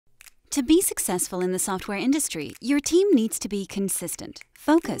To be successful in the software industry, your team needs to be consistent,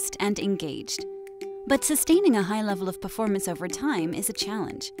 focused, and engaged. But sustaining a high level of performance over time is a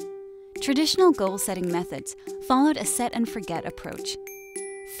challenge. Traditional goal-setting methods followed a set-and-forget approach.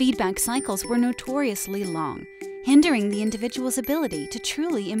 Feedback cycles were notoriously long, hindering the individual's ability to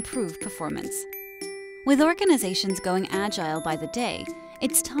truly improve performance. With organizations going agile by the day,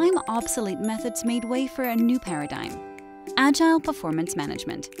 it's time obsolete methods made way for a new paradigm: Agile Performance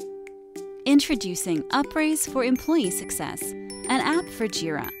Management. Introducing UpRaise for employee success, an app for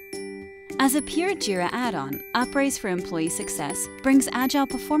Jira. As a pure Jira add-on, UpRaise for employee success brings Agile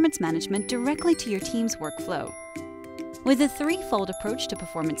Performance Management directly to your team's workflow. With a threefold approach to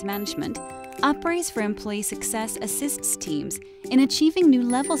performance management, UpRaise for employee success assists teams in achieving new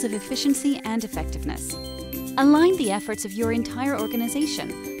levels of efficiency and effectiveness. Align the efforts of your entire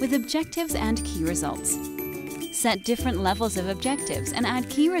organization with objectives and key results. Set different levels of objectives and add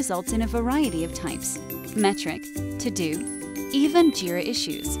key results in a variety of types: metric, to-do, even Jira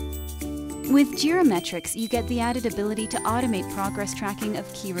issues. With Jira metrics, you get the added ability to automate progress tracking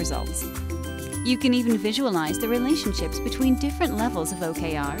of key results. You can even visualize the relationships between different levels of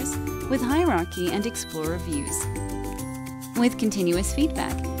OKRs with hierarchy and explore views. With continuous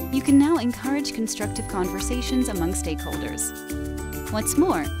feedback, you can now encourage constructive conversations among stakeholders. What's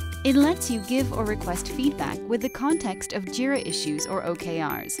more, it lets you give or request feedback with the context of Jira issues or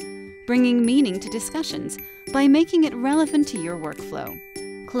OKRs, bringing meaning to discussions by making it relevant to your workflow.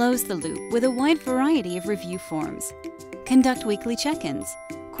 Close the loop with a wide variety of review forms. Conduct weekly check-ins,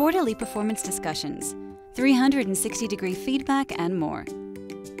 quarterly performance discussions, 360-degree feedback, and more.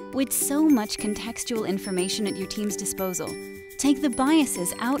 With so much contextual information at your team's disposal, take the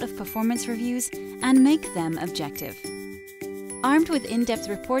biases out of performance reviews and make them objective. Armed with in-depth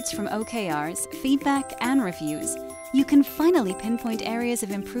reports from OKRs, feedback, and reviews, you can finally pinpoint areas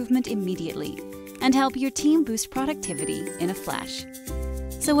of improvement immediately and help your team boost productivity in a flash.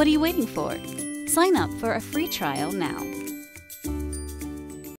 So what are you waiting for? Sign up for a free trial now.